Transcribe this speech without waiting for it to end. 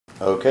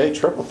Okay,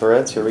 triple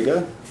threads, here we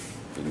go.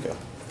 You can go.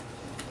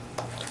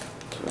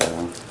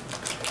 So,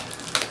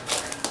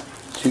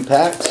 2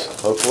 packs,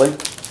 hopefully.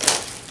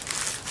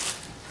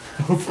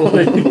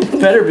 Hopefully.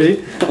 Better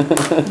be.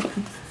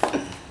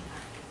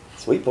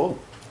 Sweet pull.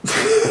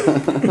 Trying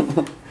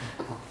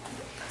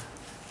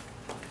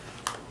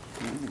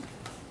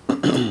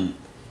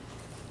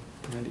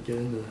to get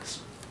into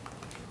this.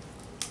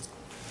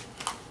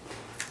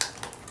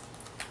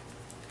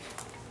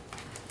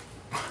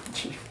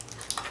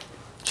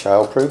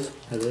 Childproof?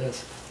 It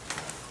is.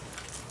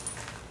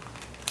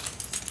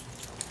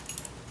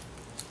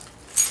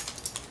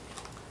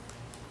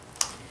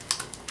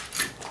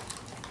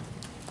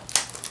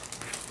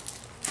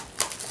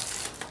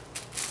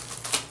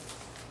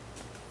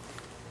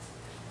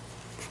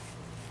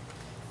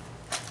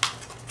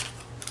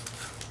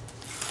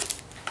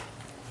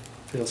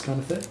 Feels kind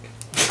of thick.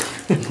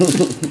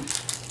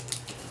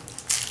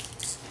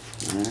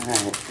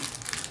 Alright.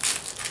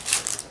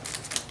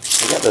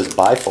 We got those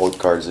bifold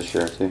cards this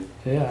year too.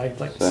 Yeah, I'd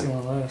like to see one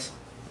of those.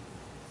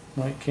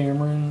 Mike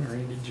Cameron,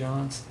 Randy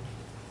Johnson,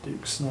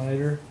 Duke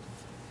Snyder,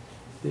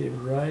 David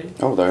Wright.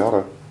 Oh, they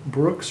oughta.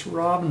 Brooks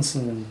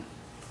Robinson,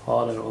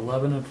 auto,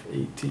 11 of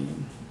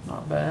 18.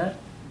 Not bad.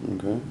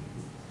 Okay.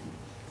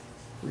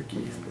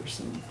 Ricky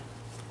Henderson.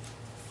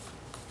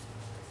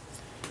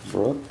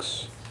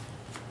 Brooks.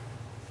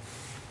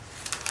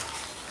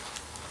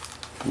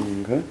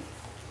 Okay.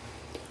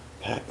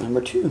 Pack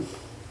number 2.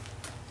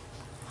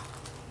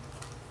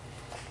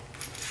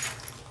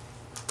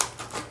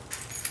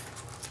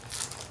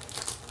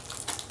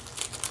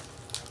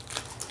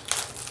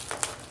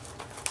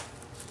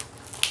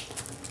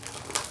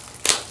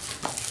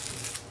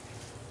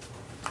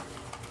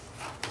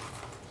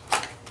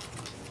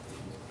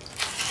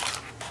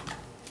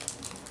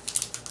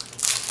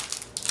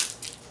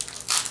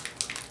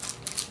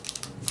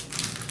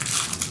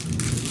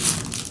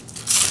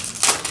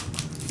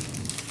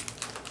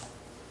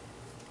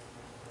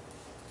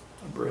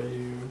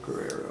 Abreu,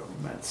 Guerrero,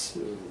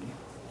 Matsui.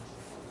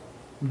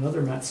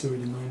 Another Matsui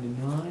to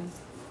 99.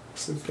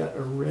 So we've got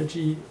a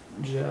Reggie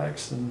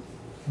Jackson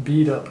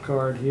beat up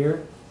card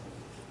here.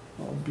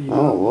 All beat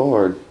Oh up.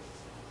 Lord.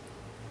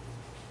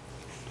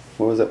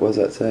 What was that? What does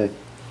that say?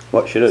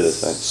 What should it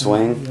say?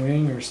 Swing?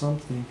 Wing or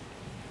something.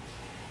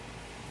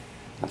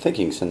 I think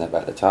you can send that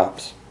back to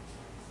Tops.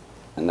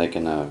 And they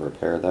can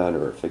repair that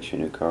or fix you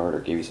a new card or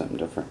give you something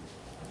different.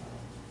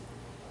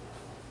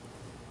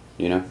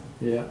 You know?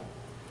 Yeah.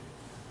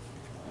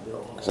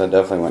 Because I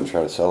definitely wouldn't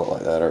try to sell it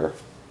like that or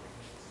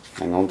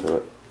hang on to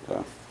it.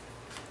 So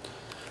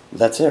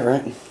that's it,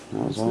 right?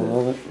 That was all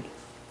of it.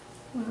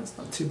 Well, that's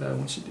not too bad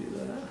once you do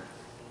that.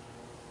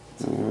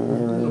 It's a All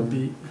little right.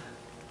 beat.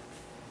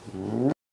 All right.